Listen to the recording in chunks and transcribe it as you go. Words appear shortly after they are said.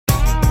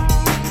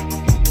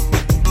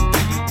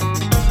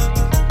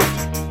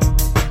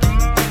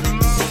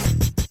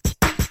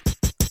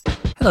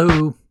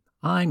Hello,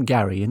 I'm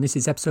Gary and this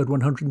is episode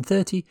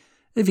 130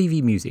 of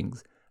EV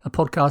Musings, a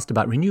podcast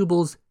about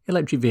renewables,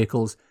 electric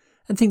vehicles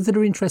and things that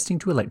are interesting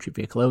to electric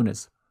vehicle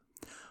owners.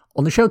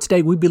 On the show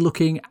today we'll be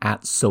looking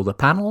at solar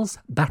panels,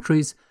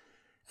 batteries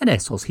and air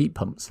source heat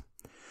pumps.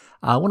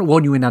 I want to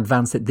warn you in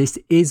advance that this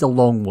is a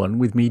long one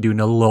with me doing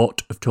a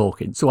lot of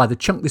talking, so either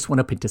chunk this one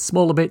up into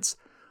smaller bits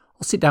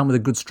or sit down with a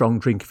good strong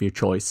drink of your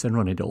choice and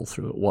run it all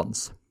through at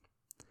once.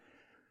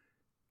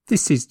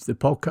 This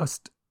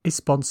podcast is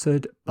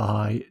sponsored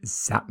by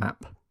ZapMap.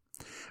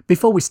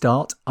 Before we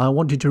start, I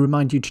wanted to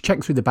remind you to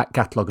check through the back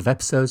catalogue of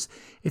episodes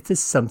if there's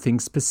something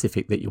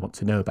specific that you want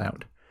to know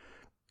about.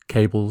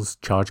 Cables,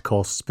 charge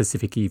costs,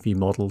 specific EV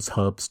models,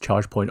 hubs,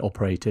 charge point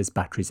operators,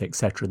 batteries,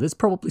 etc. There's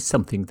probably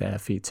something there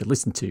for you to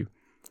listen to.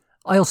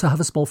 I also have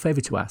a small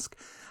favour to ask.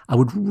 I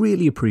would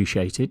really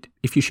appreciate it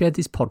if you shared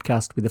this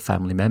podcast with a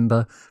family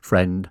member,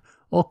 friend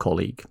or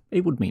colleague.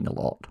 It would mean a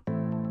lot.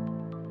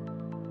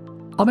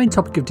 Our main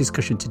topic of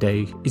discussion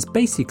today is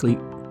basically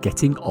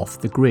getting off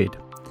the grid.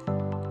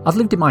 I've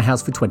lived in my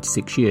house for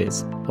 26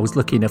 years. I was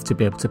lucky enough to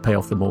be able to pay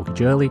off the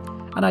mortgage early,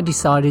 and I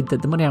decided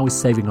that the money I was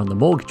saving on the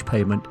mortgage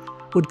payment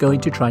would go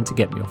into trying to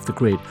get me off the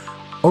grid,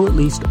 or at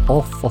least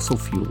off fossil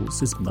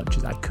fuels as much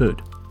as I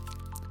could.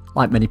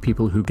 Like many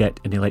people who get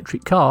an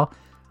electric car,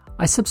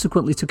 I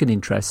subsequently took an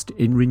interest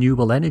in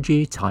renewable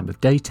energy, time of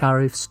day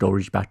tariffs,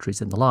 storage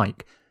batteries and the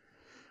like.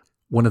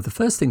 One of the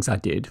first things I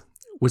did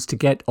was to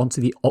get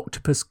onto the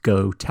Octopus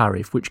Go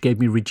tariff, which gave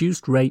me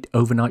reduced rate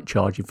overnight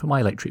charging for my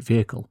electric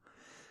vehicle.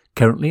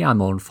 Currently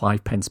I'm on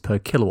 5 pence per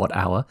kilowatt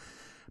hour,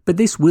 but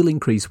this will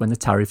increase when the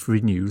tariff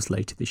renews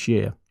later this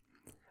year.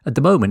 At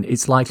the moment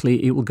it's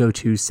likely it will go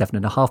to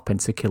 7.5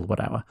 pence a kilowatt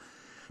hour.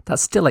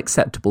 That's still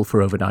acceptable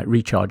for overnight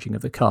recharging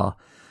of the car.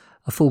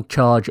 A full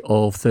charge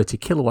of 30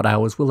 kilowatt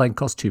hours will then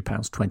cost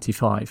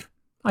 £2.25.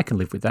 I can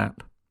live with that.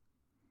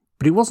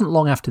 But it wasn't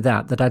long after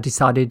that I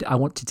decided I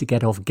wanted to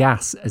get off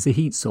gas as a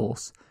heat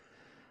source.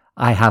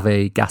 I have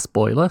a gas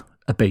boiler,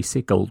 a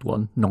basic old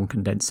one,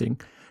 non-condensing,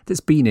 that's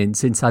been in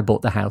since I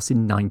bought the house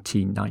in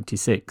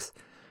 1996.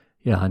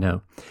 Yeah, I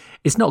know.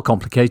 It's not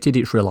complicated,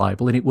 it's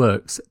reliable and it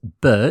works,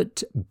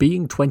 but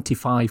being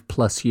 25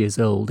 plus years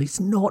old, it's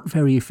not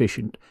very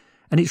efficient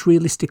and it's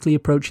realistically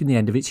approaching the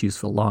end of its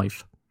useful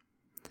life.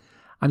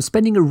 I'm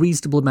spending a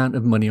reasonable amount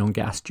of money on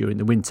gas during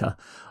the winter,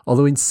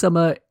 although in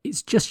summer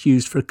it's just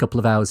used for a couple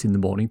of hours in the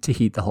morning to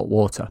heat the hot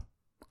water.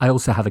 I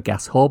also have a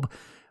gas hob,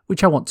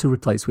 which I want to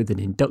replace with an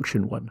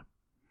induction one.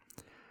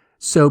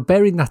 So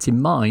bearing that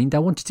in mind, I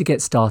wanted to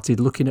get started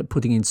looking at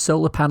putting in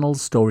solar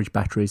panels, storage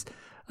batteries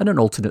and an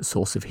alternate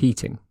source of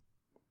heating.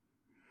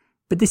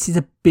 But this is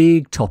a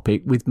big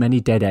topic with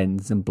many dead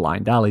ends and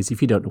blind alleys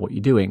if you don't know what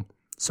you're doing.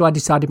 So I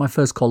decided my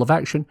first call of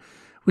action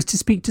was to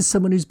speak to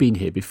someone who's been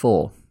here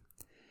before,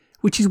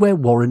 which is where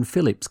Warren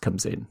Phillips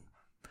comes in.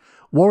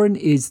 Warren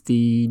is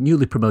the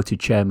newly promoted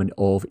chairman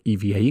of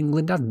EVA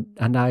England,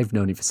 and I've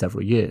known him for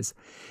several years.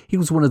 He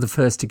was one of the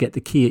first to get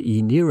the Kia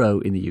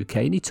e-Niro in the UK,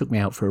 and he took me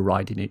out for a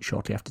ride in it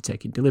shortly after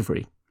taking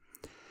delivery.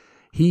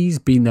 He's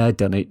been there,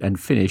 done it, and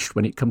finished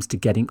when it comes to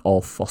getting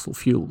off fossil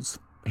fuels.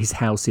 His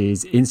house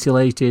is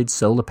insulated,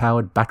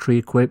 solar-powered,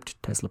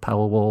 battery-equipped, Tesla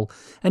Powerwall,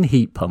 and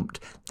heat-pumped.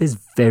 There's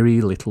very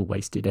little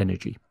wasted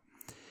energy.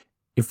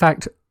 In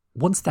fact,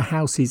 once the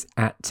house is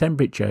at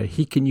temperature,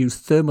 he can use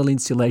thermal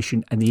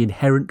insulation and the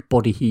inherent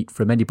body heat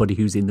from anybody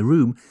who's in the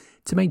room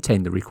to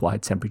maintain the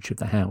required temperature of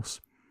the house.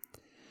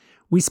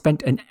 We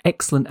spent an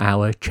excellent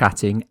hour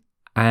chatting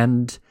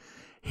and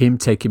him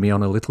taking me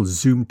on a little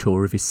Zoom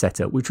tour of his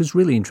setup, which was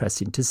really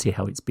interesting to see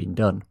how it's been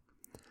done.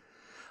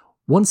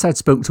 Once I'd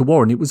spoken to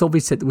Warren, it was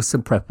obvious that there was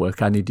some prep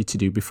work I needed to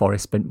do before I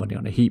spent money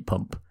on a heat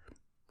pump.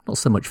 Not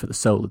so much for the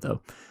solar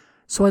though.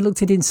 So I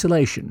looked at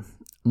insulation.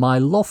 My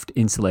loft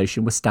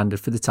insulation was standard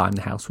for the time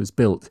the house was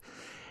built.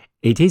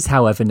 It is,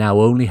 however, now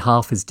only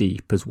half as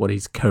deep as what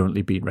is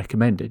currently being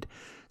recommended,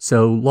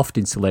 so loft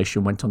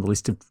insulation went on the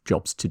list of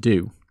jobs to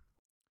do.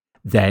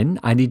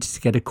 Then I needed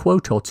to get a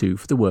quote or two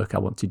for the work I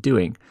wanted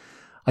doing.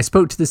 I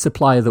spoke to the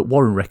supplier that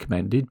Warren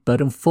recommended, but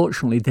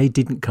unfortunately they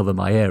didn't cover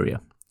my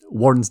area.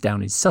 Warren's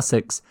down in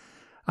Sussex,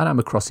 and I'm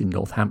across in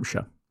North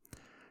Hampshire.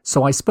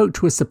 So I spoke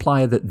to a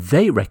supplier that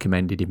they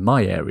recommended in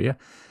my area,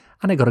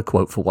 and I got a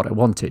quote for what I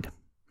wanted.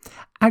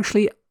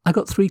 Actually, I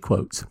got 3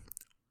 quotes.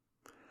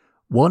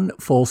 One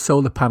for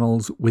solar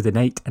panels with an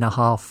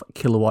 8.5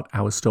 kilowatt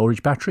hour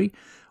storage battery,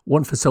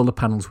 one for solar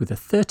panels with a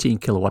 13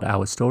 kilowatt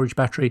hour storage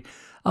battery,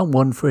 and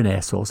one for an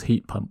air source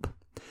heat pump.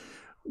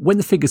 When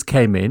the figures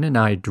came in and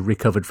I'd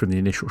recovered from the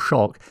initial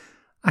shock,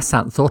 I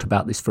sat and thought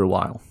about this for a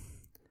while.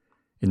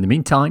 In the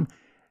meantime,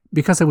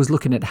 because I was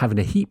looking at having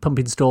a heat pump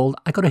installed,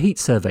 I got a heat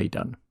survey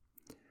done.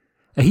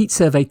 A heat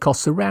survey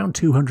costs around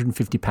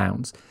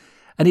 £250,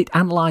 and it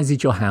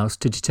analyses your house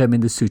to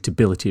determine the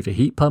suitability of a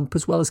heat pump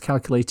as well as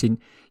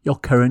calculating your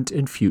current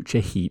and future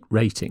heat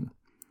rating.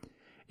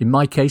 In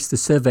my case, the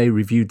survey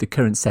reviewed the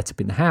current setup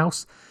in the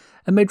house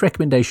and made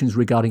recommendations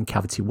regarding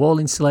cavity wall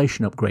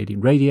insulation,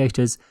 upgrading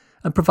radiators,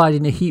 and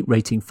providing a heat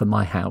rating for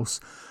my house,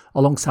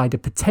 alongside a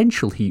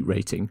potential heat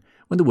rating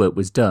when the work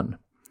was done.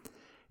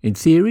 In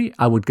theory,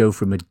 I would go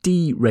from a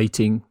D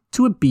rating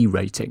to a B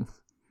rating.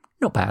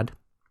 Not bad.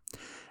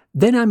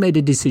 Then I made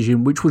a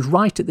decision which was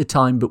right at the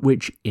time, but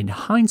which, in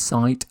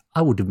hindsight,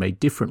 I would have made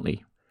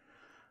differently.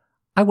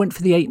 I went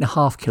for the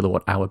 8.5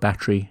 kilowatt hour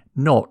battery,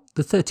 not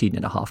the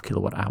 13.5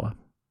 kilowatt hour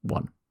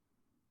one.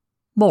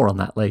 More on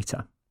that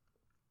later.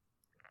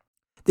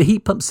 The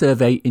heat pump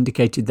survey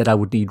indicated that I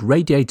would need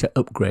radiator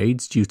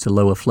upgrades due to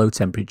lower flow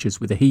temperatures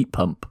with a heat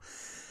pump,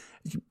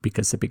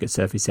 because the bigger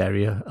surface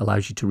area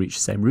allows you to reach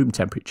the same room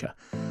temperature.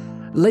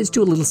 Let's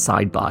do a little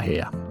sidebar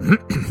here.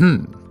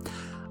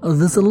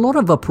 There's a lot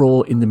of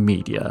uproar in the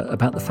media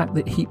about the fact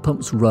that heat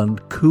pumps run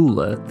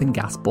cooler than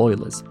gas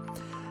boilers.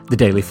 The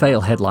Daily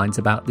Fail headlines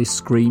about this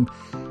scream,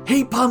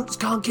 "Heat pumps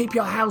can't keep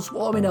your house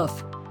warm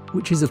enough,"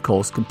 which is of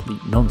course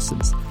complete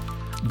nonsense.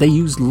 They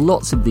use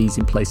lots of these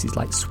in places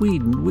like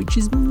Sweden, which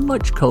is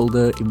much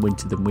colder in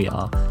winter than we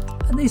are,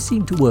 and they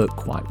seem to work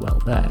quite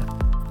well there.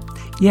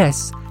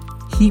 Yes,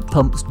 heat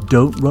pumps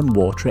don't run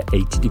water at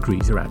 80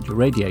 degrees around your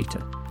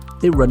radiator.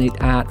 They run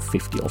it at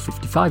 50 or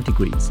 55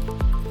 degrees.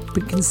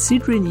 But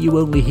considering you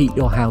only heat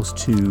your house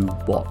to,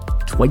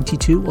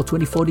 22 or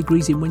 24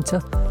 degrees in winter,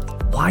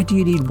 why do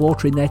you need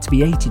water in there to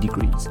be 80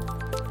 degrees?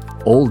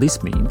 All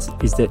this means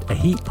is that a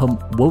heat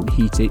pump won't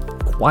heat it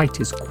quite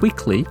as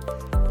quickly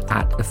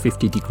at a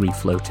 50 degree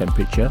flow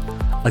temperature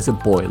as a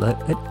boiler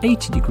at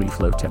 80 degree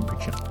flow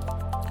temperature.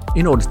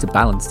 In order to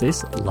balance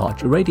this,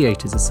 larger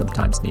radiators are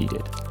sometimes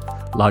needed.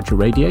 Larger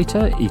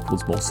radiator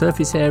equals more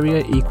surface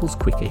area equals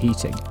quicker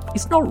heating.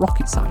 It's not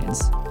rocket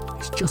science,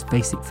 it's just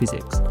basic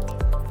physics.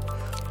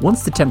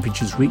 Once the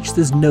temperature's reached,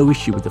 there's no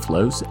issue with the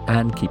flows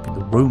and keeping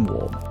the room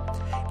warm.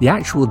 The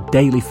actual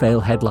Daily Fail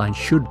headline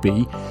should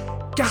be,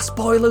 "Gas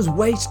boilers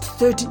waste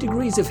 30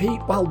 degrees of heat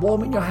while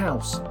warming your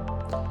house."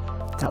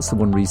 That's the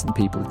one reason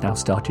people have now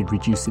started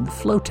reducing the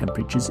flow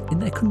temperatures in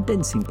their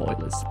condensing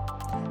boilers.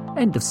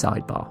 End of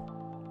sidebar.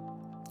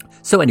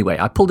 So anyway,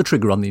 I pulled the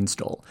trigger on the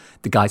install.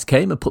 The guys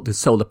came and put the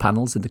solar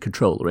panels and the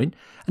controller in,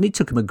 and it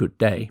took them a good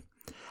day.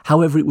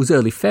 However, it was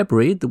early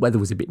February, the weather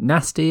was a bit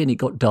nasty, and it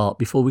got dark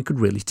before we could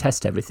really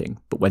test everything.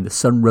 But when the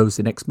sun rose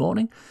the next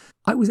morning,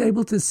 I was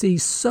able to see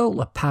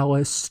solar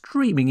power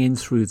streaming in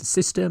through the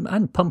system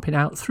and pumping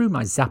out through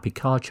my Zappi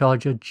car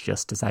charger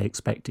just as I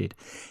expected.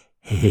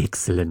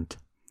 Excellent.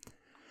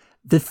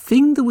 The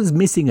thing that was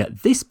missing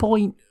at this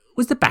point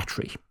was the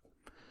battery.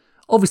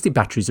 Obviously,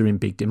 batteries are in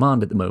big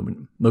demand at the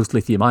moment. Most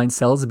lithium-ion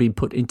cells have been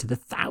put into the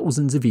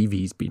thousands of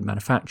EVs being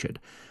manufactured,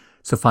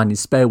 so finding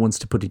spare ones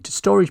to put into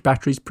storage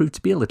batteries proved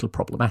to be a little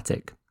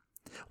problematic.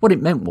 What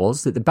it meant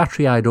was that the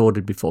battery I had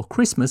ordered before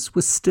Christmas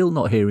was still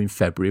not here in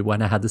February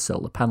when I had the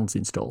solar panels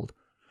installed.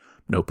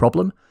 No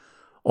problem.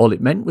 All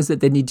it meant was that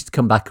they needed to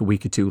come back a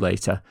week or two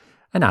later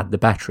and add the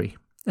battery.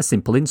 A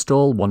simple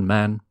install, one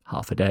man,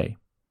 half a day.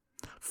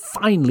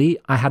 Finally,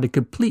 I had a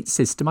complete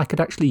system I could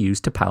actually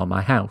use to power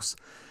my house.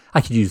 I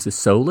could use the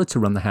solar to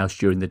run the house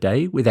during the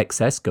day, with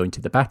excess going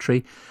to the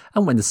battery,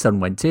 and when the sun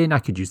went in, I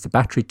could use the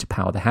battery to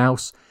power the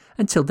house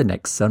until the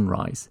next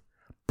sunrise.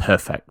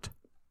 Perfect.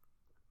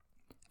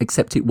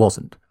 Except it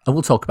wasn't, and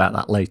we'll talk about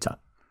that later.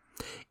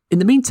 In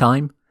the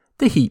meantime,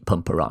 the heat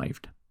pump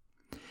arrived.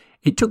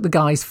 It took the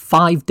guys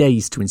 5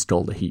 days to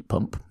install the heat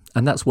pump,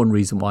 and that's one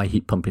reason why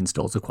heat pump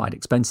installs are quite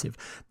expensive.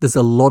 There's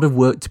a lot of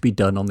work to be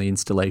done on the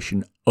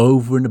installation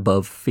over and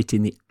above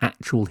fitting the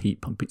actual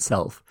heat pump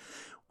itself,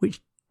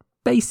 which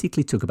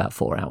basically took about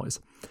 4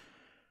 hours.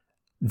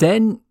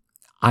 Then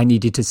I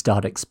needed to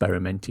start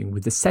experimenting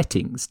with the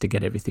settings to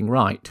get everything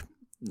right.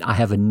 I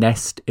have a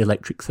Nest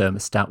electric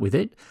thermostat with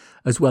it,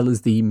 as well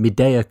as the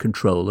Midea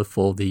controller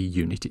for the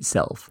unit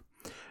itself.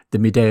 The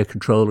Midea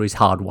controller is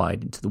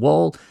hardwired into the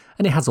wall,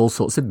 and it has all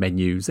sorts of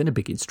menus and a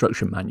big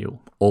instruction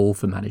manual, all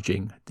for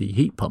managing the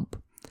heat pump.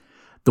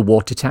 The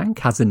water tank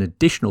has an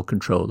additional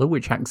controller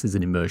which acts as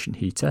an immersion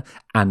heater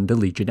and a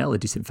Legionella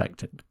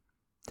disinfectant.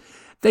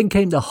 Then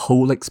came the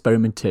whole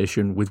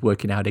experimentation with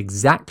working out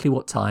exactly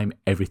what time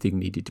everything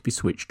needed to be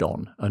switched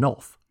on and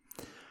off.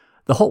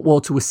 The hot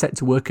water was set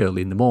to work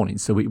early in the morning,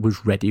 so it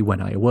was ready when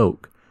I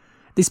awoke.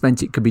 This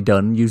meant it could be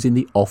done using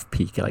the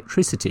off-peak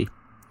electricity.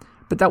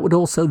 But that would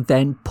also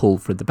then pull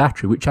from the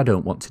battery, which I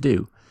don't want to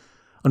do.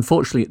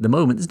 Unfortunately, at the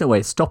moment, there's no way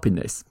of stopping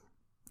this.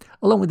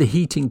 Along with the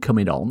heating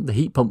coming on, the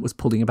heat pump was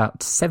pulling about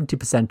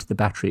 70% of the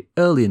battery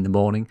early in the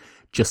morning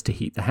just to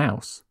heat the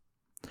house.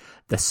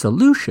 The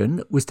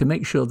solution was to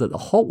make sure that the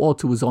hot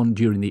water was on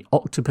during the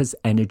Octopus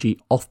Energy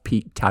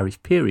off-peak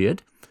tariff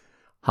period,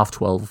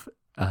 12:30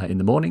 in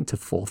the morning to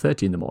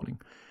 4:30 in the morning.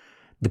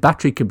 The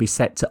battery can be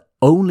set to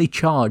only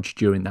charge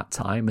during that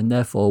time and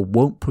therefore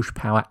won't push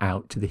power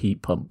out to the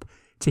heat pump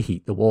to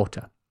heat the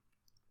water.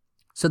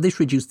 So this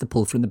reduced the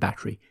pull from the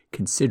battery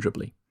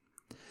considerably.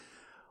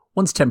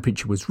 Once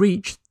temperature was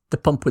reached, the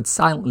pump would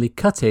silently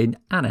cut in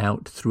and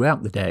out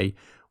throughout the day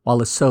while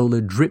the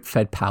solar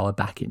drip-fed power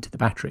back into the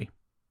battery.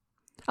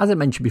 As I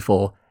mentioned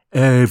before,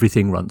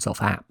 everything runs off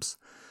apps.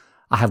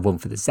 I have one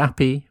for the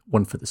Zappi,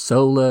 one for the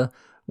solar,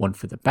 one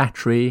for the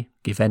battery,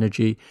 Give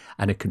Energy,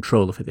 and a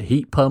controller for the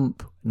heat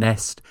pump,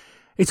 Nest.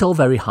 It's all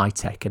very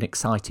high-tech and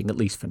exciting, at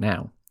least for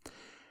now.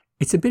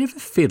 It's a bit of a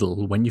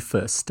fiddle when you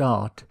first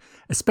start,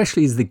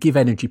 especially as the Give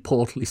Energy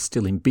portal is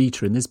still in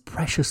beta and there's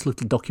precious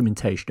little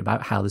documentation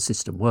about how the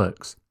system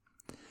works.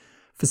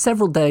 For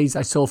several days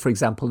I saw, for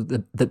example,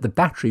 that the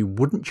battery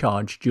wouldn't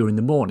charge during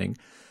the morning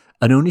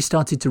and only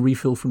started to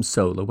refill from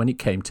solar when it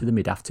came to the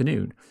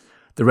mid-afternoon.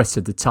 The rest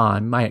of the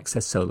time my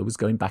excess solar was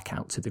going back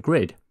out to the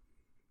grid.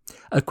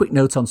 A quick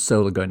note on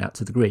solar going out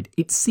to the grid.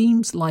 It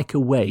seems like a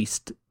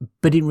waste,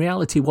 but in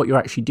reality what you're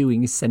actually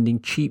doing is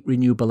sending cheap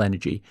renewable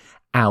energy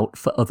out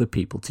for other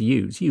people to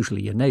use,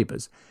 usually your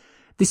neighbours.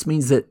 This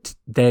means that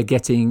they're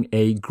getting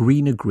a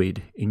greener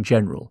grid in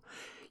general.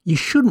 You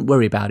shouldn't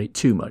worry about it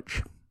too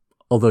much,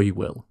 although you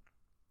will.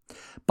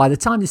 By the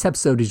time this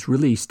episode is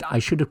released, I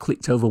should have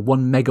clicked over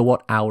 1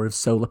 megawatt hour of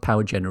solar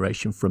power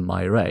generation from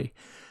my array.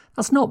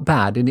 That's not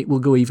bad, and it will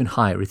go even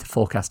higher if the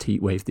forecast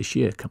heatwave this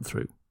year come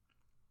through.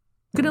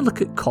 I'm going to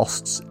look at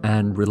costs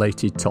and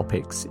related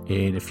topics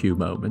in a few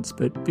moments,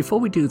 but before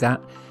we do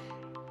that,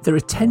 there are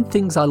 10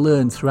 things I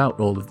learned throughout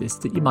all of this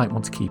that you might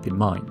want to keep in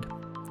mind.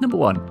 Number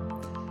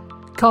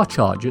 1, car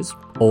chargers,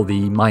 or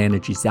the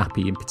MyEnergy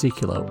Zappi in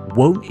particular,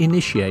 won't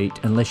initiate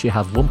unless you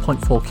have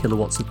 1.4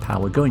 kilowatts of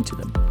power going to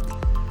them.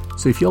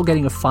 So if you're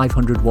getting a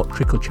 500 watt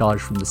trickle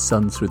charge from the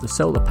sun through the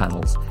solar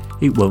panels,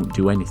 it won't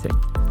do anything.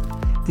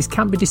 This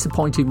can be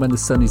disappointing when the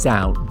sun is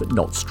out but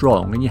not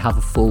strong and you have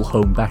a full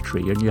home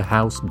battery and your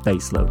house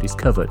base load is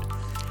covered.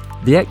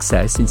 The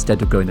excess,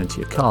 instead of going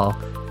into your car,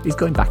 is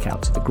going back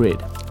out to the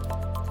grid.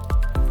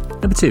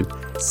 Number 2,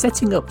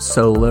 setting up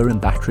solar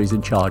and batteries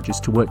and chargers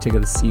to work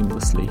together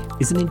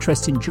seamlessly is an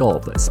interesting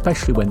job,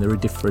 especially when there are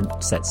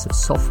different sets of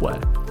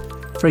software.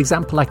 For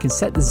example, I can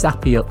set the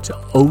Zappi up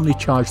to only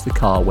charge the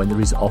car when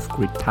there is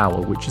off-grid power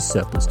which is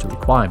surplus to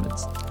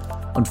requirements.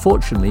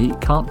 Unfortunately,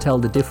 it can't tell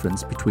the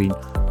difference between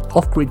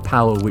off-grid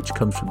power which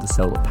comes from the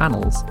solar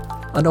panels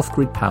and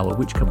off-grid power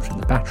which comes from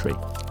the battery.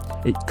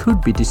 It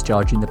could be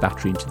discharging the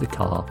battery into the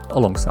car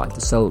alongside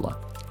the solar.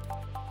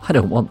 I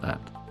don't want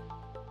that.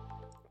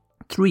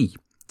 3.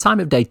 Time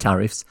of day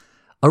tariffs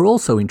are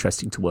also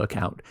interesting to work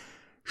out.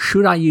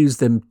 Should I use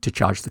them to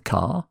charge the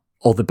car,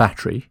 or the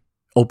battery,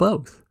 or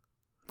both?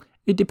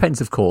 It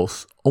depends, of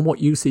course, on what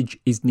usage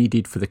is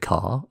needed for the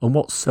car and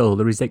what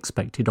solar is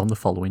expected on the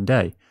following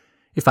day.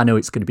 If I know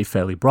it's going to be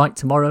fairly bright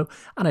tomorrow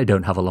and I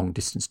don't have a long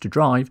distance to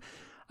drive,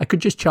 I could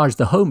just charge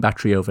the home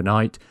battery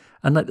overnight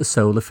and let the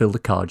solar fill the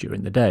car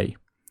during the day.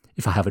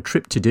 If I have a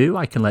trip to do,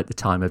 I can let the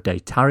time of day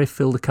tariff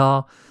fill the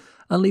car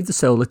and leave the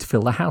solar to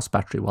fill the house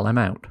battery while I'm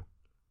out.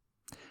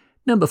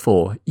 Number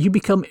 4, you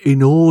become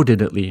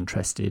inordinately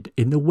interested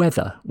in the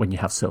weather when you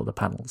have solar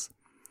panels.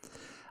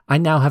 I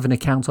now have an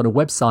account on a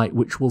website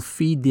which will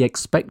feed the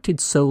expected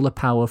solar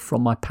power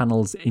from my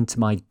panels into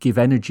my Give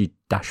Energy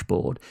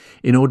dashboard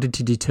in order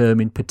to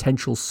determine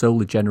potential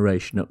solar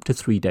generation up to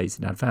 3 days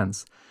in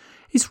advance.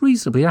 It's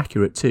reasonably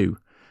accurate too.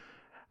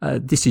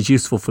 This is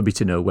useful for me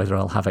to know whether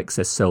I'll have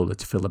excess solar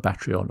to fill the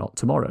battery or not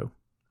tomorrow.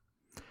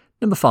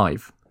 Number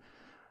 5.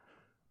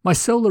 My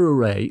solar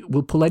array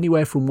will pull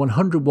anywhere from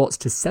 100 watts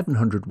to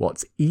 700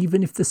 watts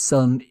even if the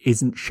sun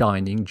isn't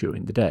shining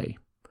during the day.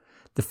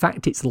 The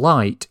fact it's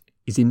light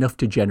is enough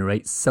to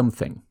generate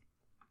something.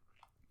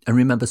 And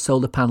remember,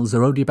 solar panels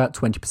are only about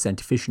 20%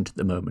 efficient at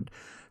the moment,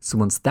 so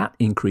once that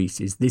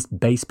increases, this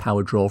base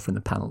power draw from the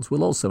panels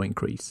will also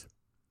increase.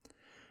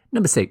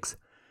 Number 6.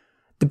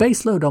 The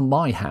base load on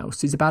my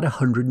house is about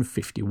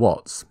 150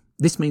 watts.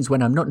 This means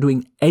when I'm not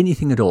doing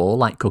anything at all,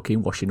 like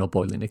cooking, washing or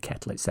boiling a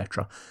kettle,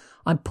 etc.,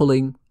 I'm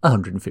pulling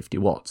 150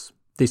 watts.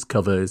 This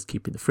covers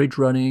keeping the fridge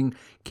running,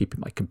 keeping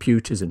my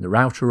computers and the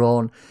router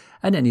on,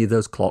 and any of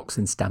those clocks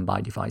and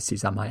standby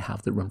devices I might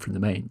have that run from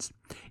the mains.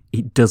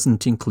 It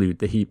doesn't include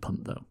the heat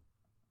pump though.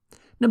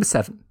 Number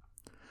 7.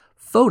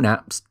 Phone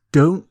apps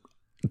don't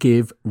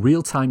give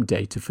real-time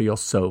data for your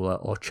solar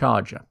or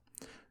charger.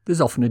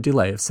 There's often a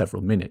delay of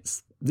several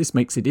minutes. This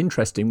makes it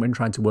interesting when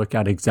trying to work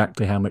out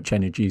exactly how much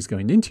energy is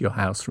going into your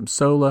house from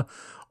solar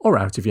or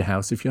out of your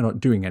house if you're not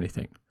doing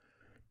anything.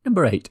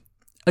 Number 8.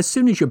 As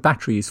soon as your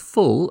battery is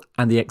full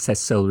and the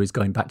excess solar is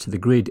going back to the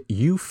grid,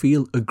 you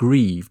feel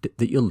aggrieved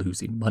that you're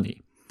losing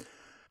money.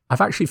 I've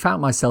actually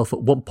found myself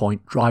at one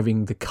point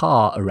driving the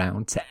car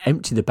around to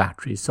empty the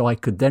battery so I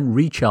could then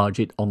recharge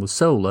it on the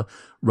solar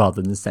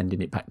rather than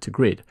sending it back to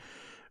grid,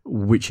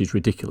 which is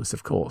ridiculous,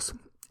 of course.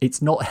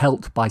 It's not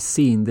helped by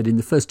seeing that in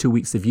the first 2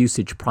 weeks of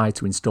usage prior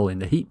to installing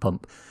the heat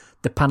pump,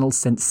 the panel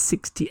sent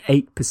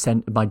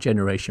 68% of my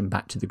generation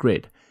back to the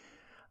grid.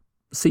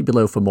 See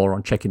below for more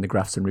on checking the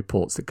graphs and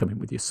reports that come in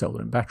with your solar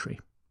and battery.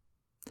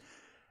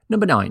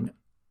 Number 9.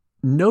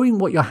 Knowing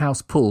what your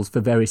house pulls for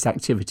various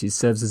activities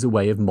serves as a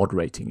way of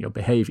moderating your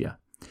behaviour.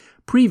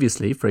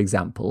 Previously, for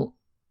example,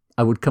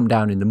 I would come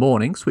down in the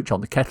morning, switch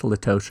on the kettle, the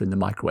toaster and the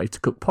microwave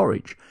to cook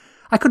porridge.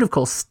 I could of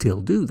course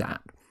still do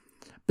that,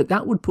 but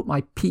that would put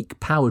my peak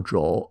power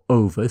draw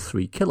over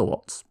 3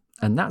 kilowatts.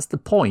 And that's the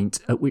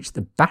point at which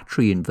the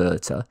battery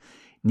inverter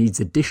needs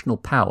additional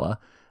power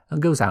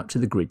and goes out to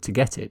the grid to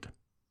get it.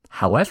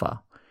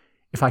 However,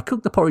 if I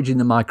cook the porridge in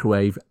the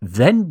microwave,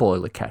 then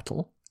boil the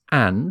kettle,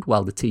 and,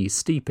 while the tea is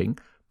steeping,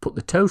 put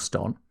the toast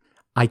on,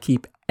 I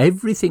keep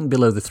everything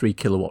below the 3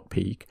 kilowatt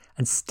peak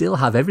and still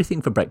have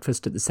everything for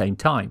breakfast at the same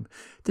time.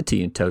 The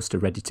tea and toast are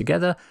ready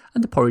together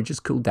and the porridge has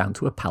cooled down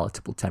to a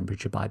palatable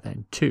temperature by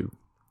then too.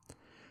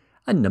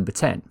 And number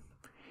 10.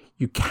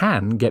 You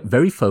can get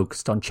very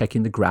focused on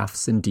checking the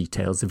graphs and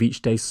details of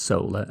each day's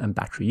solar and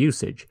battery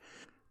usage.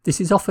 This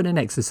is often an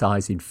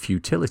exercise in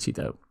futility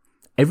though.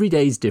 Every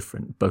day is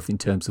different, both in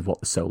terms of what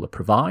the solar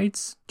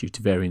provides, due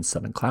to varying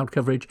sun and cloud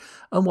coverage,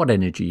 and what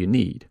energy you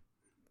need.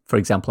 For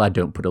example, I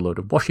don't put a load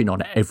of washing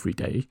on every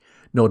day,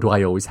 nor do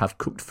I always have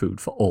cooked food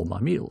for all my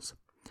meals.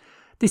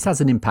 This has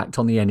an impact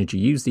on the energy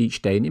used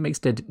each day and it makes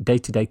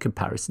day-to-day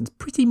comparisons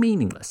pretty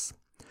meaningless.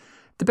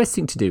 The best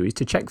thing to do is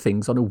to check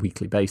things on a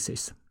weekly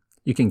basis.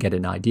 You can get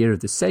an idea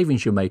of the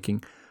savings you're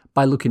making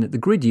by looking at the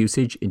grid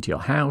usage into your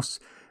house,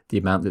 the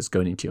amount that's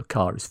going into your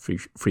car as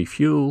free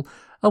fuel,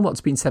 and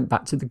what's been sent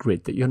back to the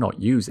grid that you're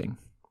not using.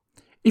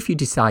 If you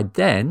decide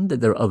then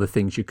that there are other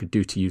things you could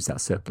do to use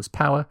that surplus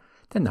power,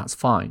 then that's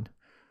fine.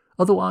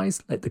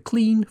 Otherwise, let the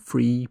clean,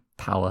 free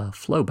power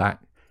flow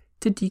back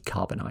to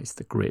decarbonise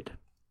the grid.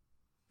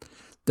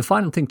 The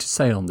final thing to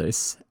say on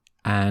this,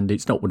 and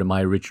it's not one of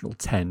my original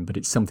 10, but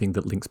it's something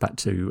that links back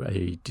to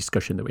a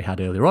discussion that we had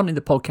earlier on in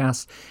the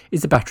podcast,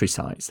 is the battery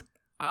size.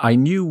 I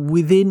knew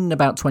within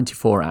about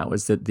 24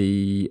 hours that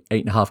the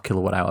 8.5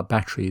 kilowatt hour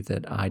battery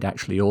that I'd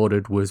actually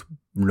ordered was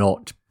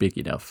not big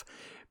enough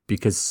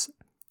because,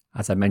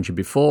 as I mentioned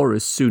before,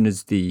 as soon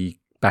as the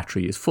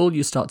battery is full,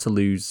 you start to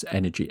lose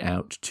energy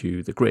out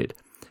to the grid.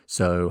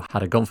 So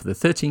had I gone for the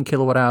 13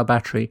 kilowatt hour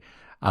battery,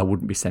 I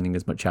wouldn't be sending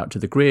as much out to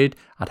the grid.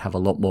 I'd have a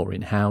lot more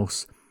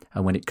in-house.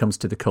 And when it comes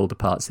to the colder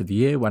parts of the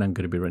year, when I'm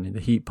going to be running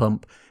the heat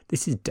pump,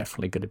 this is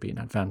definitely going to be an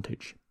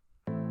advantage.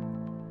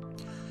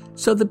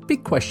 So the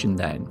big question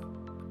then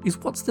is,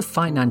 what's the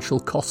financial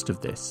cost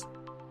of this?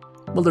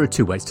 Well, there are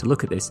two ways to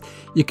look at this.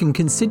 You can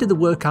consider the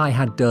work I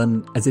had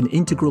done as an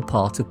integral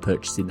part of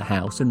purchasing the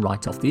house and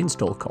write off the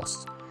install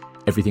costs.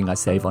 Everything I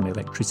save on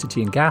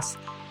electricity and gas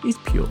is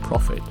pure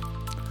profit.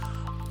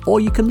 Or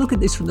you can look at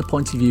this from the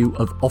point of view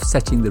of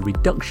offsetting the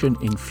reduction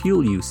in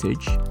fuel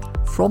usage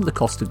from the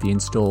cost of the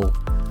install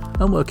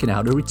and working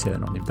out a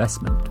return on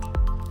investment.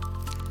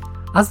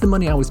 As the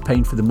money I was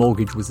paying for the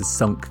mortgage was a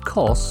sunk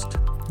cost,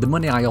 the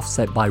money I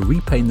offset by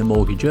repaying the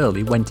mortgage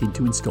early went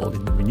into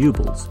installing the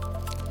renewables.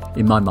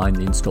 In my mind,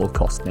 the install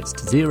cost nets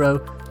to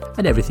zero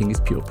and everything is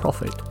pure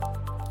profit.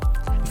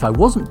 If I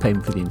wasn't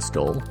paying for the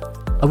install,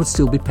 I would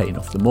still be paying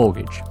off the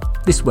mortgage.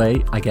 This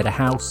way, I get a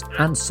house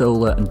and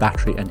solar and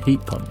battery and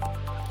heat pump.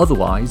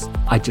 Otherwise,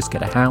 I just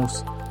get a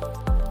house,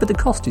 but the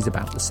cost is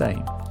about the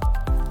same.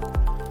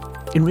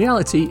 In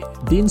reality,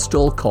 the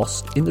install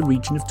cost in the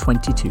region of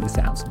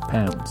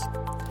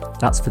 £22,000.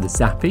 That's for the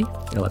Zappi,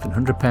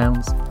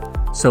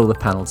 £1,100, solar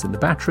panels and the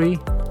battery,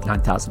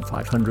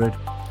 £9,500,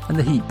 and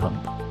the heat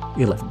pump,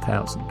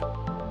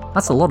 £11,000.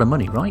 That's a lot of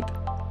money, right?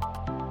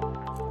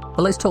 Well,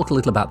 let's talk a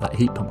little about that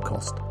heat pump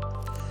cost.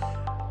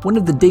 One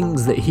of the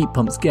dings that heat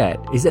pumps get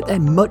is that they're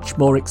much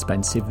more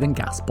expensive than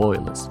gas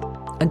boilers.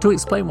 And to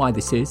explain why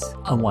this is,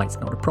 and why it's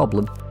not a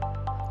problem,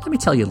 let me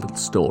tell you a little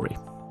story.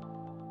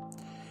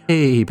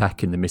 Way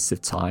back in the mists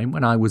of time,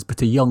 when I was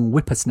but a young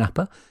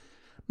whippersnapper,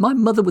 my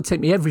mother would take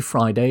me every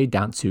Friday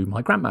down to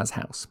my grandma's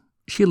house.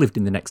 She lived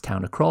in the next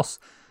town across,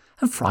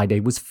 and Friday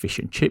was fish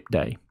and chip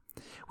day.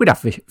 We'd have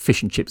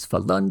fish and chips for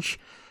lunch,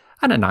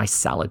 and a nice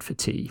salad for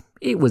tea.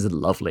 It was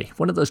lovely,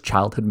 one of those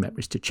childhood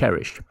memories to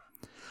cherish.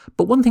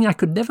 But one thing I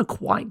could never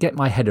quite get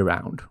my head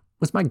around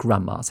was my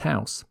grandma's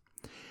house.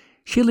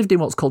 She lived in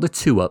what's called a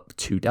 2-up,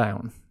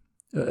 2-down.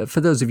 For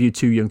those of you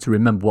too young to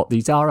remember what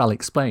these are, I'll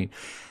explain.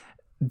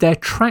 They're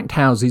tract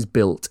houses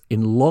built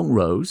in long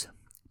rows,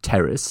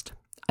 terraced,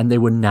 and they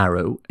were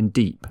narrow and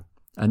deep.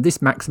 And this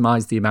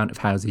maximised the amount of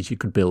houses you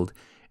could build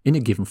in a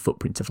given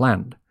footprint of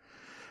land.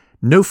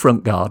 No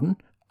front garden,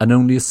 and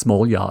only a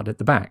small yard at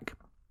the back.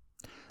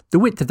 The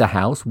width of the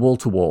house, wall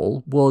to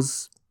wall,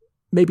 was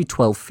maybe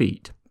 12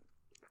 feet.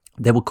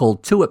 They were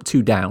called 2-up,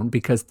 2-down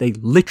because they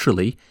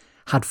literally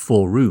had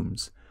 4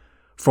 rooms.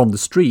 From the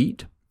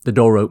street, the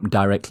door opened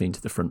directly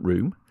into the front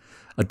room.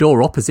 A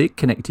door opposite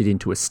connected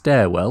into a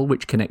stairwell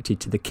which connected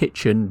to the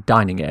kitchen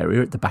dining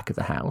area at the back of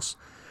the house.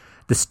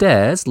 The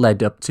stairs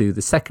led up to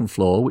the second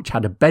floor, which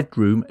had a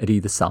bedroom at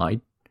either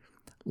side,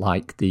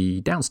 like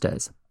the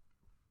downstairs.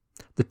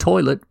 The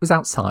toilet was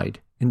outside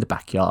in the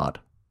backyard.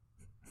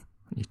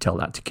 You tell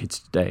that to kids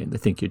today and they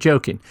think you're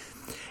joking.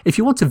 If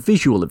you want a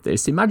visual of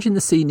this, imagine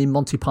the scene in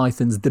Monty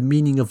Python's The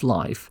Meaning of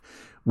Life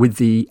with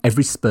the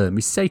Every Sperm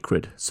is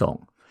Sacred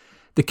song.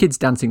 The kids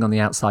dancing on the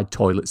outside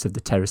toilets of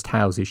the terraced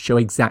houses show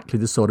exactly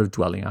the sort of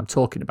dwelling I'm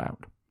talking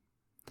about.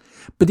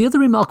 But the other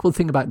remarkable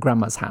thing about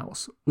Grandma's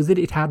house was that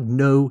it had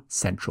no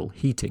central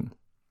heating.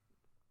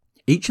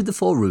 Each of the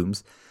 4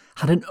 rooms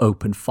had an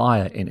open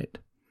fire in it.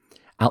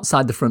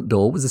 Outside the front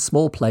door was a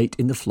small plate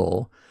in the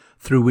floor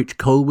through which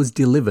coal was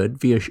delivered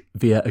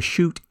via a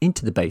chute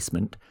into the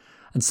basement,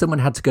 and someone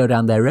had to go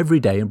down there every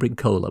day and bring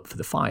coal up for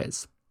the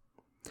fires.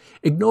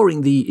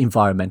 Ignoring the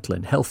environmental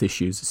and health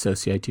issues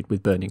associated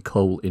with burning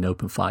coal in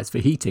open fires for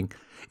heating,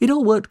 it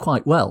all worked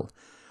quite well,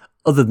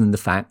 other than the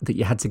fact that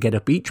you had to get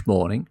up each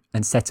morning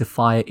and set a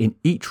fire in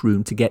each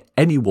room to get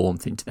any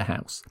warmth into the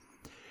house.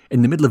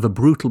 In the middle of a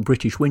brutal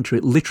British winter,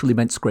 it literally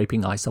meant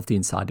scraping ice off the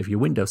inside of your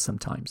windows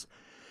sometimes.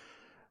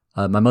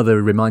 My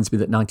mother reminds me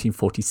that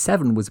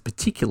 1947 was a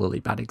particularly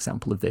bad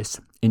example of this.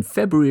 In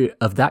February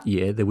of that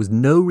year, there was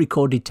no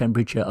recorded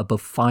temperature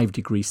above 5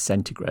 degrees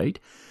centigrade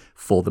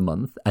for the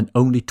month, and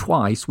only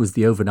twice was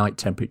the overnight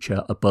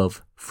temperature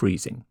above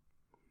freezing.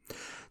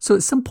 So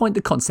at some point,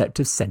 the concept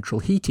of central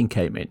heating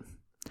came in.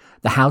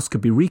 The house could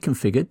be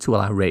reconfigured to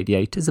allow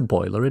radiators, a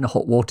boiler, and a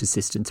hot water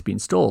system to be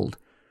installed.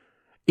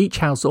 Each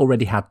house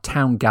already had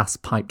town gas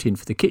piped in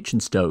for the kitchen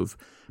stove,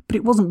 but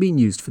it wasn't being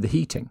used for the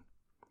heating.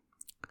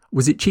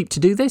 Was it cheap to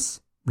do this?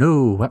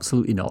 No,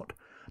 absolutely not.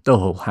 The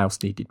whole house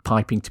needed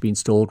piping to be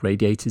installed,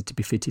 radiators to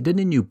be fitted, and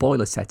a new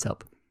boiler set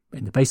up,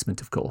 in the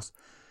basement of course.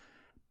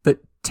 But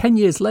 10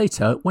 years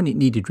later, when it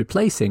needed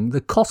replacing,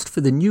 the cost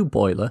for the new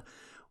boiler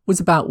was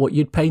about what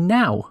you'd pay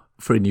now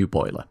for a new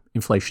boiler,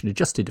 inflation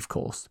adjusted of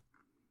course.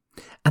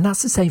 And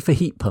that's the same for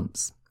heat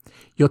pumps.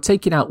 You're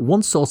taking out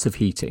one source of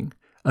heating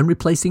and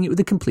replacing it with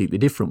a completely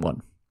different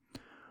one.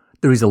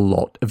 There is a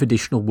lot of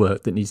additional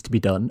work that needs to be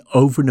done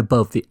over and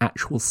above the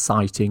actual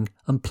siting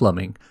and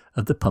plumbing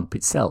of the pump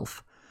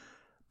itself.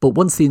 But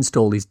once the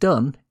install is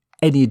done,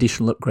 any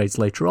additional upgrades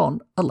later on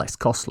are less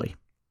costly.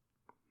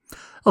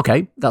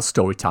 Okay, that's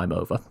story time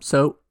over.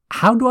 So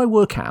how do I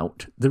work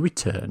out the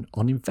return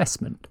on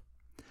investment?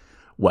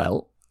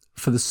 Well,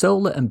 for the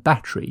solar and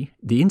battery,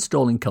 the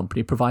installing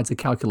company provides a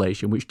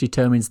calculation which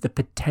determines the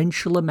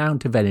potential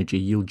amount of energy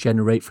you'll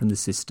generate from the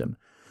system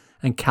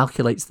and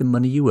calculates the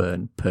money you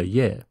earn per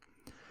year.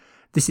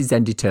 This is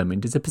then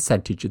determined as a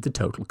percentage of the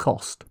total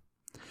cost.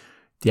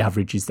 The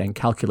average is then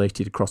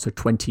calculated across a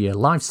 20-year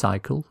life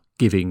cycle,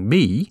 giving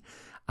me,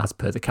 as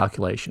per the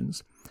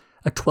calculations,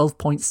 a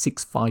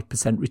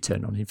 12.65%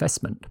 return on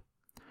investment.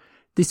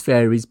 This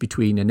varies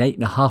between an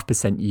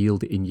 8.5%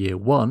 yield in year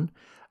 1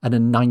 and a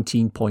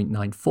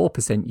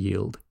 19.94%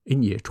 yield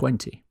in year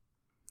 20.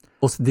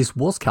 Also, this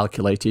was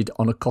calculated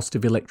on a cost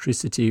of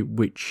electricity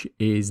which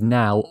is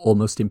now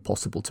almost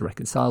impossible to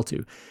reconcile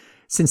to.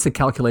 Since the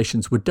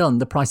calculations were done,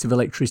 the price of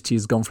electricity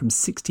has gone from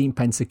 16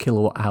 pence a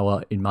kilowatt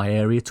hour in my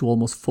area to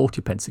almost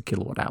 40 pence a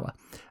kilowatt hour,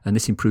 and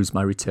this improves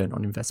my return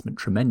on investment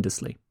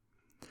tremendously.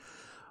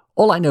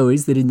 All I know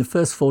is that in the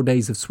first 4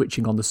 days of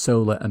switching on the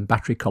solar and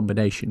battery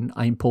combination,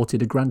 I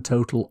imported a grand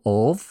total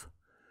of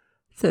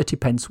 30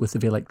 pence worth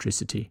of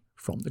electricity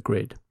from the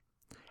grid.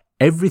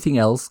 Everything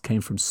else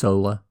came from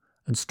solar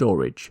and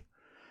storage.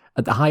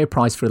 At the higher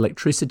price for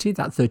electricity,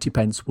 that 30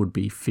 pence would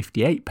be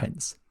 58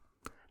 pence.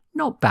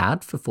 Not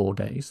bad for 4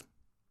 days.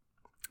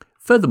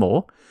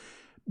 Furthermore,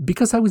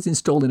 because I was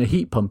installing a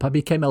heat pump, I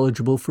became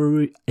eligible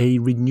for a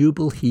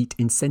renewable heat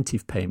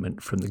incentive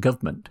payment from the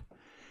government.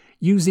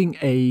 Using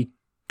a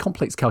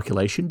complex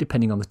calculation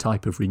depending on the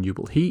type of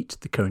renewable heat,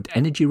 the current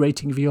energy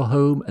rating of your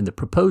home, and the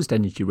proposed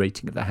energy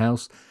rating of the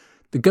house,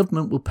 the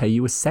government will pay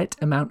you a set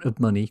amount of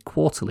money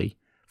quarterly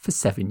for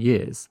 7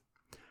 years.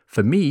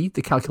 For me,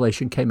 the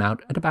calculation came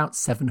out at about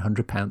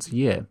 £700 a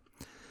year.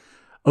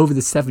 Over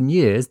the 7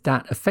 years,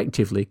 that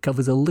effectively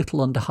covers a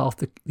little under half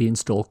the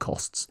install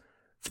costs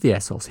for the air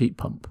source heat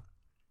pump.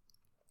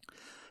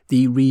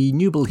 The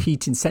renewable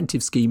heat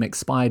incentive scheme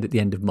expired at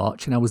the end of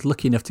March, and I was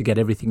lucky enough to get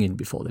everything in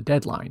before the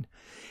deadline.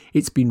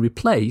 It's been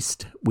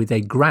replaced with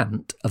a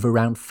grant of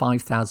around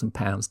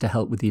 £5,000 to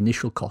help with the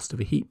initial cost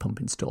of a heat pump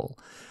install,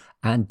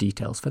 and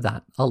details for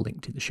that I'll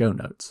link to the show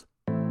notes.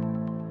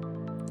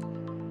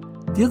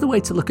 The other way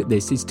to look at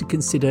this is to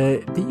consider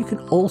that you can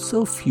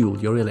also fuel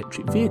your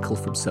electric vehicle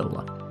from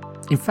solar.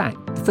 In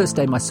fact, the first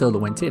day my solar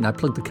went in, I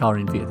plugged the car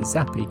in via the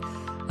Zappi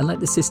and let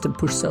the system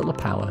push solar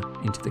power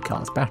into the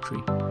car's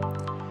battery.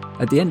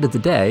 At the end of the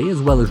day,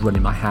 as well as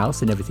running my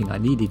house and everything I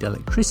needed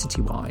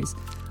electricity-wise,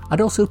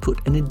 I'd also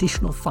put an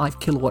additional 5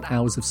 kilowatt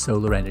hours of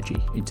solar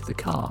energy into the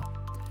car.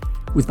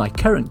 With my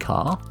current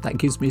car, that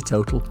gives me a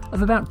total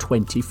of about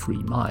 20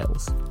 free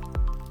miles.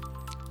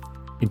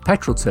 In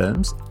petrol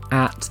terms,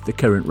 at the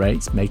current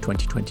rates, May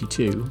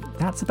 2022,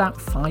 that's about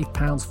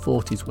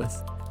 £5.40's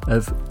worth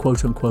of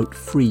quote-unquote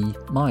free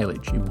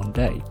mileage in one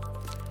day.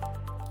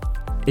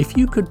 If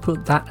you could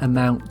put that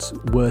amount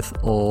worth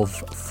of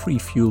free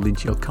fuel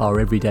into your car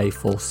every day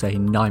for, say,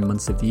 9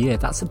 months of the year,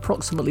 that's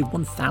approximately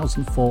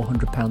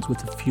 £1,400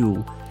 worth of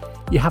fuel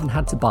you haven't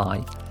had to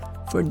buy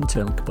for an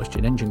internal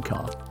combustion engine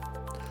car.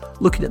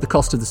 Looking at the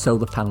cost of the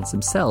solar panels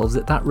themselves,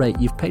 at that rate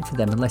you've paid for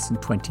them in less than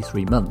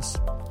 23 months.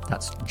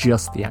 That's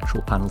just the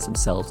actual panels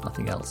themselves,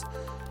 nothing else.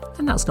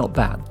 And that's not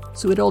bad,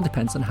 so it all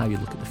depends on how you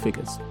look at the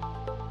figures.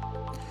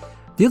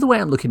 The other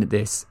way I'm looking at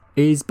this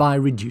is by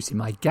reducing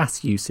my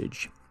gas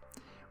usage.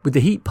 With the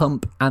heat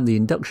pump and the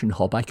induction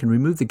hob, I can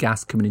remove the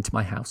gas coming into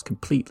my house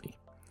completely.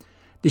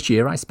 This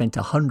year I spent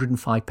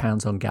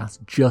 £105 on gas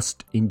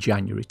just in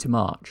January to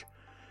March.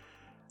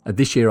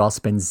 This year I'll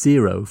spend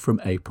 £0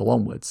 from April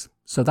onwards.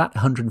 So that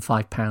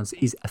 £105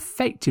 is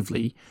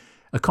effectively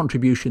a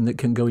contribution that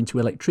can go into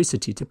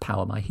electricity to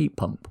power my heat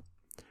pump.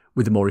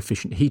 With a more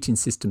efficient heating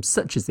system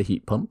such as the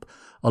heat pump,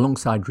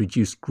 alongside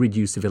reduced grid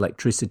use of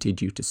electricity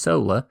due to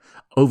solar,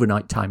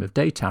 overnight time of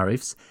day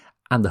tariffs,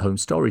 and the home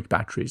storage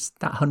batteries,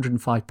 that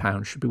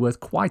 £105 should be worth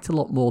quite a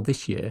lot more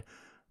this year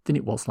than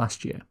it was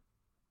last year.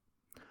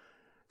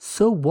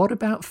 So what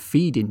about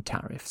feed-in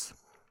tariffs?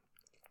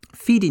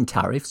 Feed-in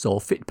tariffs,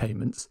 or FIT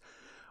payments,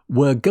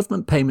 were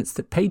government payments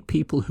that paid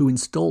people who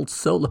installed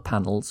solar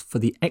panels for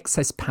the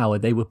excess power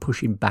they were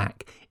pushing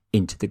back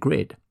into the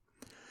grid.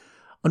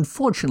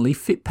 Unfortunately,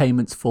 FIT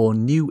payments for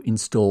new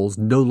installs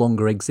no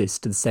longer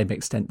exist to the same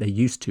extent they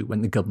used to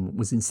when the government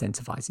was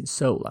incentivising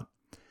solar.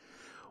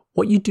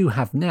 What you do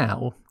have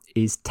now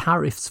is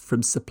tariffs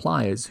from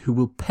suppliers who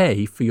will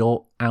pay for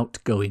your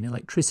outgoing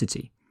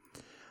electricity.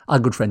 Our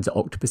good friends at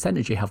Octopus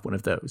Energy have one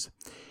of those.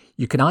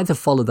 You can either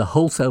follow the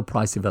wholesale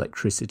price of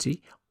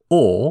electricity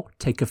or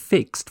take a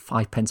fixed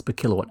 5p per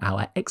kilowatt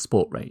hour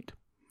export rate.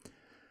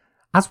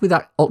 As with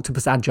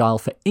Octopus Agile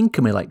for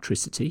income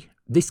electricity,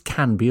 this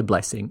can be a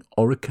blessing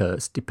or a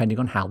curse depending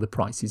on how the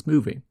price is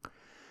moving.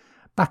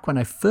 Back when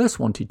I first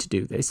wanted to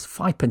do this,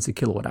 5p a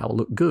kilowatt hour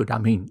looked good. I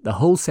mean, the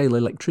wholesale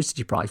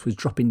electricity price was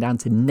dropping down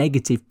to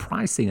negative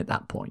pricing at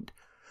that point.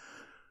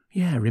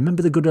 Yeah,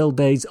 remember the good old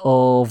days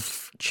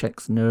of,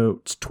 checks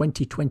notes,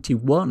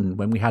 2021,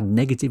 when we had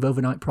negative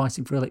overnight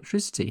pricing for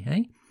electricity,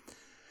 eh?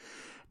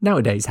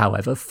 Nowadays,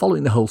 however,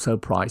 following the wholesale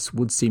price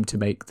would seem to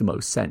make the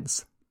most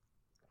sense.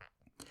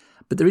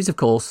 But there is, of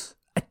course,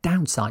 a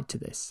downside to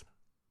this.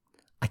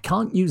 I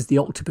can't use the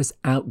Octopus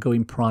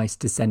outgoing price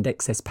to send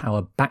excess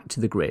power back to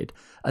the grid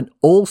and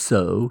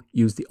also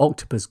use the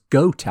Octopus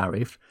Go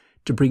tariff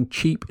to bring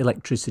cheap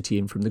electricity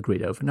in from the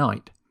grid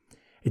overnight.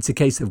 It's a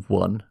case of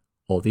one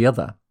or the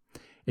other.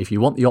 If you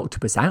want the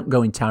Octopus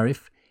outgoing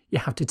tariff, you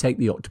have to take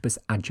the Octopus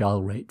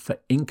Agile rate for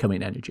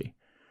incoming energy.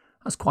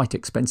 That's quite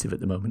expensive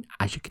at the moment,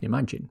 as you can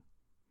imagine.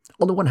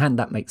 On the one hand,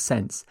 that makes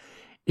sense.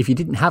 If you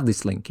didn't have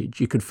this linkage,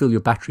 you could fill your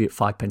battery at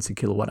 5p a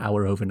kilowatt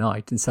hour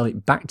overnight and sell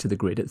it back to the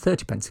grid at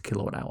 30p a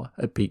kilowatt hour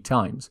at peak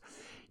times.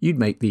 You'd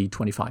make the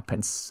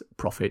 25p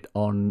profit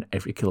on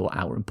every kilowatt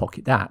hour and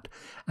pocket that.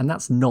 And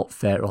that's not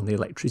fair on the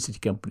electricity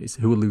companies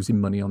who are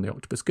losing money on the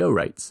Octopus Go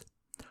rates.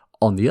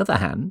 On the other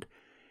hand,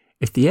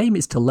 if the aim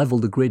is to level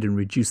the grid and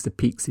reduce the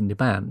peaks in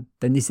demand,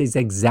 then this is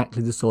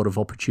exactly the sort of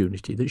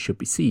opportunity that should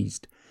be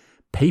seized.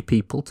 Pay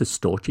people to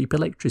store cheap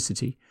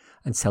electricity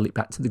and sell it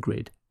back to the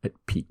grid at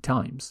peak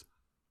times.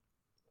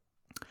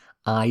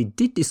 I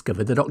did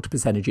discover that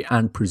Octopus Energy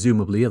and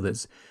presumably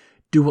others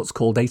do what's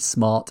called a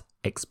Smart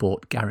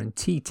Export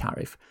Guarantee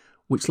tariff,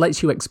 which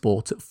lets you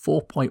export at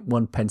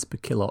 4.1p per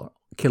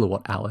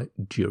kilowatt hour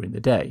during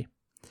the day.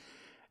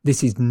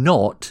 This is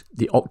not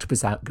the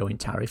Octopus outgoing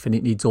tariff, and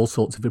it needs all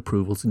sorts of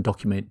approvals and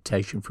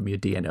documentation from your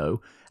DNO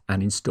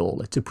and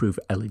installer to prove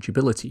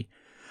eligibility.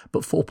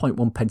 But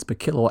 4.1p per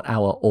kilowatt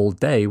hour all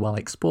day while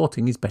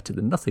exporting is better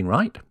than nothing,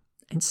 right?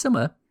 In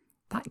summer,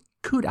 that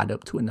could add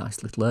up to a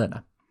nice little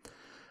earner.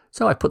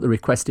 So I put the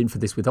request in for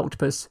this with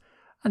Octopus,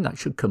 and that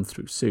should come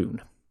through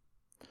soon.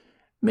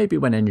 Maybe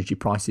when energy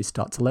prices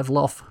start to level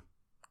off,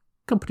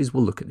 companies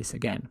will look at this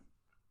again.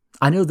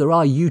 I know there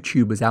are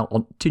YouTubers out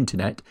on the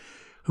internet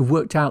who've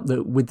worked out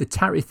that with the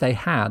tariff they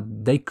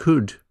had, they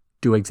could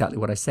do exactly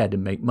what I said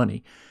and make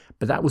money,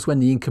 but that was when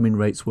the incoming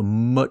rates were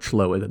much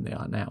lower than they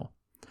are now.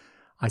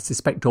 I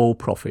suspect all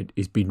profit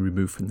is being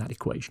removed from that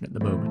equation at the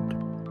moment.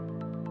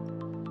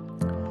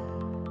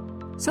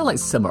 So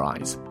let's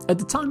summarise. At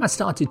the time I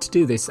started to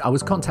do this, I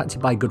was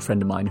contacted by a good friend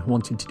of mine who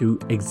wanted to do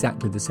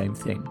exactly the same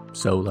thing: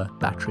 solar,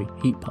 battery,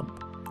 heat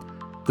pump.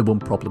 The one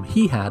problem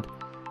he had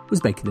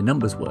was making the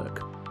numbers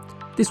work.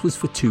 This was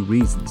for two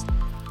reasons.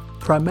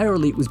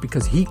 Primarily it was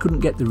because he couldn't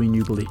get the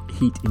renewable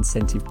heat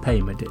incentive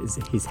payment as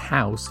his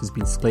house has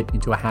been split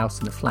into a house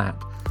and a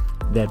flat,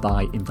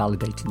 thereby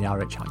invalidating the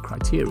RHI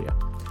criteria.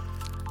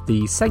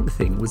 The second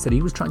thing was that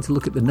he was trying to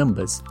look at the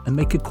numbers and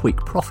make a quick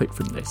profit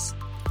from this.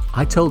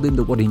 I told him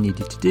that what he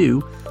needed to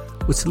do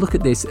was to look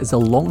at this as a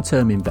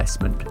long-term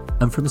investment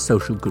and from a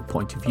social good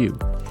point of view.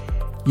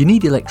 You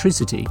need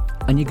electricity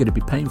and you're going to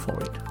be paying for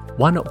it.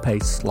 Why not pay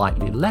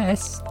slightly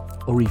less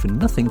or even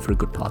nothing for a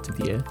good part of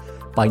the year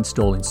by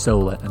installing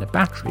solar and a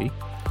battery,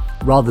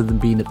 rather than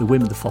being at the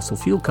whim of the fossil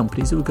fuel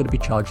companies who are going to be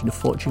charging a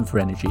fortune for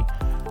energy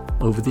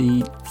over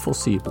the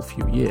foreseeable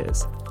few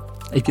years.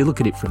 If you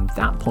look at it from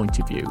that point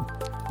of view,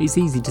 it's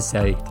easy to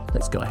say,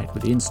 let's go ahead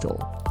with the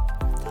install.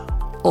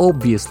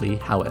 Obviously,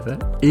 however,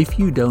 if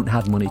you don't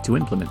have money to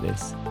implement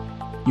this,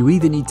 you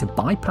either need to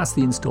bypass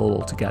the install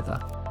altogether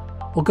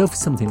or go for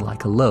something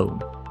like a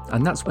loan,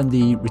 and that's when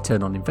the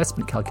return on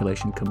investment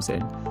calculation comes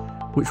in,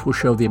 which will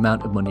show the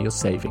amount of money you're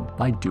saving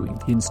by doing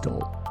the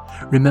install.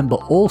 Remember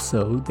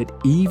also that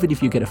even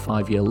if you get a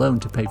 5-year loan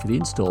to pay for the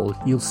install,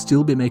 you'll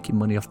still be making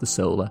money off the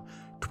solar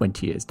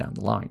 20 years down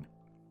the line.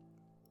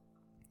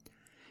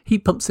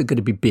 Heat pumps are going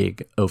to be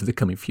big over the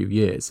coming few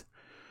years.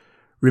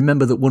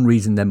 Remember that one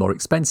reason they're more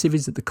expensive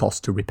is that the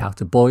cost to rip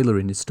out a boiler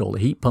and install a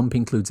heat pump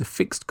includes a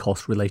fixed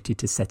cost related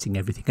to setting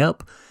everything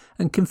up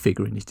and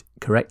configuring it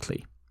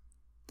correctly.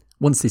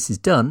 Once this is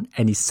done,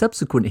 any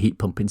subsequent heat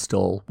pump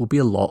install will be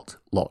a lot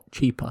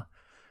cheaper.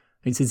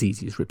 It's as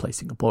easy as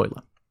replacing a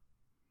boiler.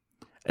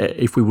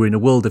 If we were in a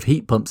world of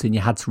heat pumps and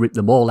you had to rip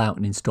them all out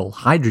and install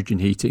hydrogen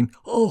heating,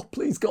 oh,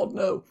 please God,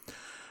 no,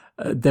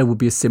 there would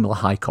be a similar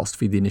high cost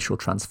for the initial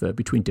transfer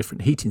between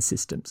different heating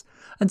systems,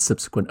 and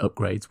subsequent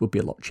upgrades would be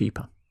a lot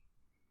cheaper.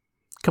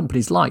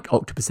 Companies like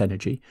Octopus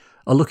Energy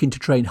are looking to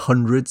train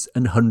hundreds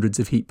and hundreds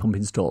of heat pump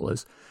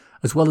installers,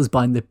 as well as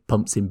buying the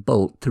pumps in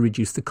bulk to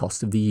reduce the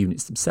cost of the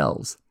units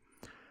themselves.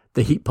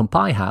 The heat pump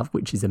I have,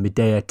 which is a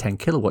Midea 10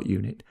 kilowatt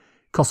unit,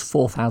 costs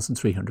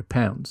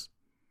 £4,300.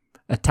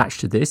 Attached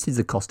to this is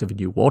the cost of a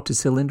new water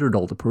cylinder and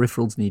all the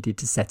peripherals needed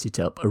to set it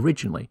up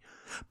originally,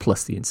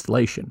 plus the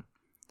installation.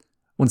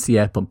 Once the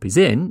air pump is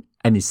in,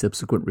 any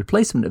subsequent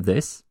replacement of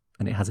this,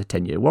 and it has a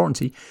 10-year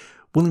warranty,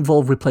 will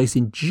involve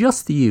replacing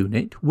just the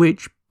unit,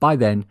 which, by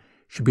then,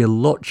 should be a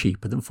lot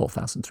cheaper than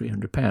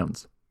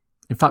 £4,300.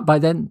 In fact, by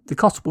then, the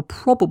cost will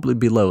probably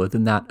be lower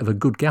than that of a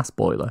good gas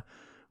boiler,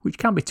 which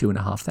can be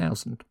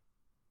 £2,500.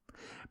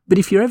 But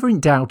if you're ever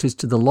in doubt as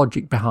to the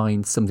logic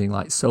behind something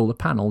like solar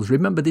panels,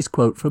 remember this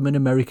quote from an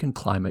American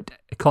climate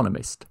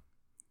economist.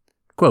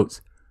 Quote,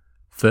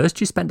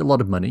 "First, you spend a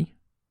lot of money,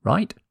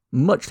 right?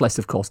 Much less,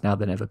 of course, now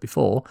than ever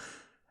before.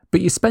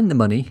 But you spend the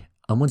money,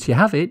 and once you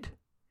have it,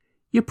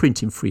 you're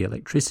printing free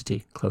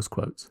electricity." Close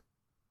quotes.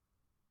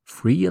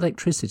 Free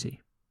electricity.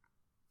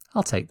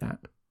 I'll take that.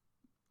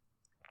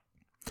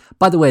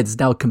 By the way, there's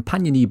now a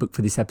companion ebook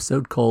for this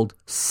episode called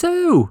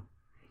So,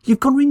 You've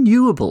Gone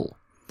Renewable.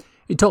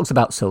 It talks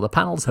about solar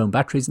panels, home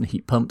batteries and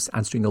heat pumps,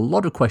 answering a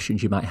lot of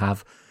questions you might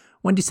have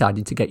when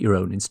deciding to get your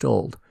own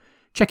installed.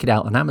 Check it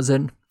out on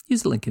Amazon.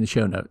 Use the link in the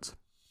show notes.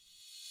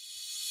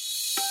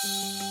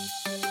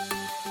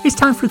 It's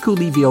time for a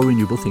cool EV or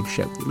renewable thing to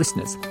share with your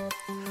listeners.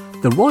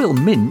 The Royal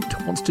Mint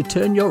wants to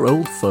turn your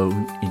old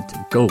phone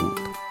into gold.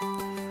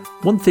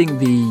 One thing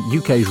the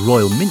UK's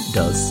Royal Mint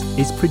does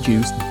is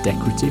produce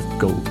decorative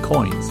gold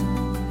coins.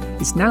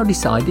 It's now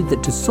decided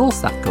that to source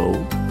that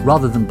gold,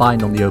 rather than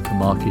buying on the open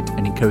market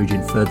and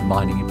encouraging further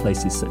mining in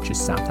places such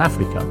as South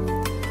Africa,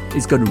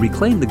 it's going to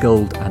reclaim the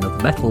gold and other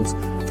metals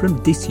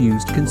from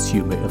disused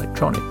consumer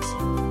electronics.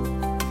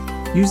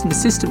 Using the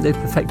system they've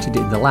perfected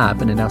in the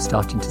lab and are now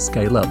starting to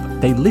scale up,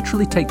 they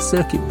literally take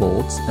circuit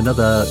boards and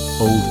other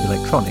old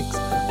electronics,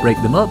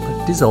 break them up,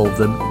 dissolve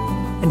them,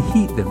 and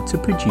heat them to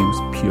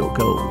produce pure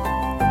gold.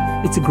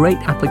 It's a great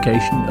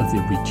application of the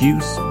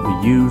reduce,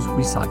 reuse,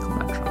 recycle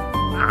mantra.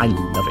 I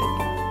love it.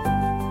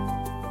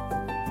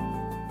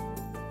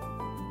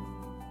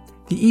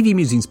 The EV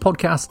Musings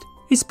podcast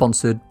is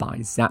sponsored by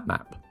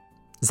ZapMap.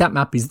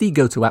 ZapMap is the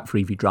go-to app for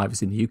EV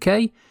drivers in the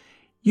UK.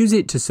 Use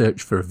it to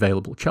search for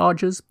available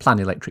chargers, plan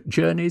electric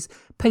journeys,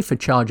 pay for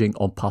charging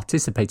on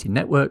participating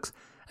networks,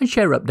 and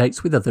share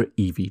updates with other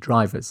EV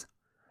drivers.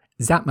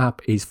 ZapMap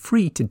is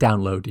free to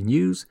download and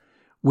use,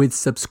 with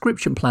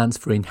subscription plans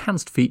for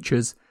enhanced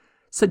features,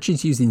 such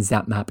as using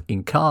ZapMap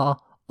in car,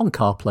 on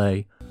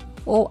CarPlay,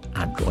 or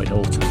Android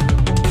Auto.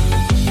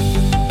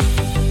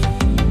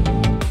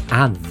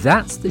 And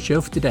that's the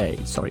show for today.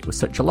 Sorry it was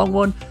such a long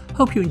one.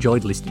 Hope you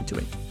enjoyed listening to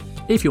it.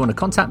 If you want to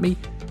contact me,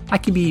 I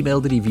can be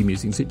emailed at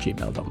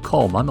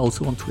evmusings@gmail.com. I'm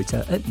also on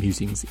Twitter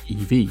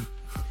 @musingsev.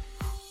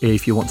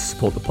 If you want to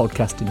support the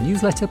podcast and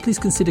newsletter, please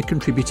consider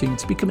contributing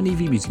to become an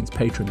EV Musings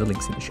patron. The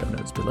link's in the show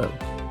notes below.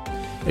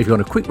 If you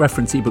want a quick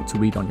reference ebook to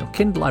read on your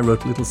Kindle, I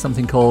wrote a little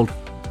something called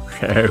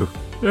So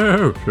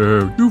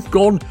You've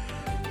Gone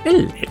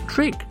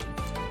Electric.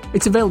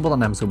 It's available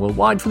on Amazon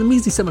worldwide for the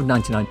measly sum of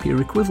 99p or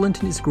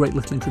equivalent, and it's a great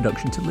little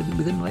introduction to living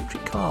with an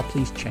electric car.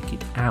 Please check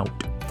it out.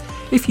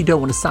 If you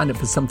don't want to sign up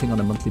for something on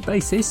a monthly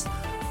basis,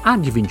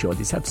 and you've enjoyed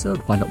this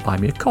episode, why not buy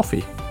me a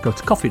coffee? Go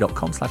to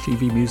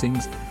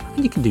coffee.com/evmusings,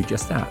 and you can do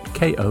just that,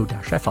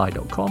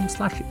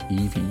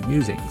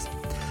 ko-fi.com/evmusings.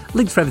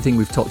 Links for everything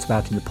we've talked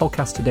about in the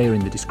podcast today are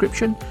in the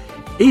description.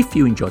 If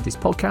you enjoyed this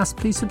podcast,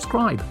 please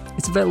subscribe.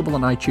 It's available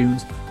on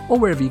iTunes or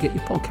wherever you get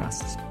your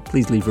podcasts.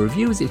 Please leave a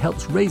review as it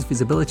helps raise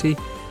visibility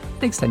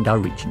and extend our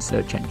reach in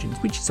search engines,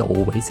 which is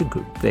always a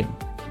good thing.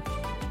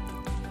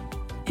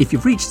 If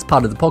you've reached this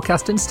part of the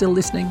podcast and still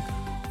listening,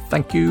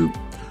 thank you.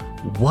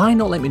 Why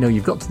not let me know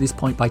you've got to this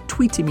point by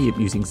tweeting me at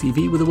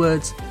MusingCV with the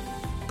words,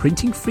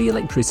 "Printing free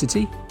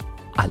electricity?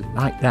 I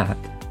like that."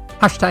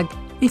 Hashtag,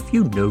 if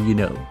you know you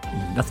know.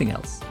 Nothing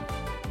else.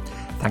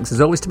 Thanks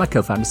as always to my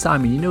co-founder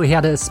Simon. You know he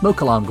had a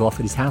smoke alarm go off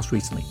at his house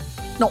recently.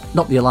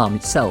 Not the alarm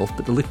itself,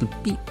 but the little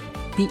beep,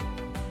 beep,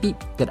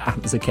 beep that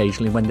happens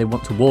occasionally when they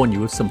want to warn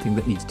you of something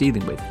that needs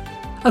dealing with.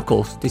 Of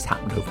course, this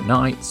happened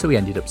overnight, so he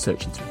ended up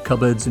searching through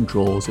cupboards and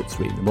drawers at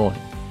 3 a.m.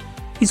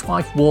 His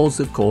wife was,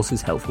 of course,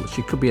 as helpful as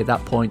she could be at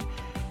that point.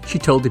 She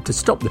told him to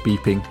stop the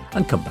beeping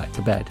and come back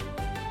to bed.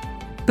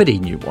 But he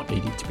knew what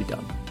needed to be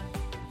done.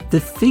 The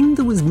thing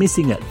that was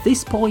missing at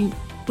this point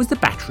was the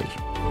battery.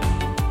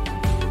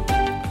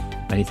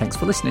 Many thanks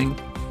for listening.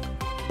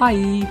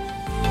 Bye.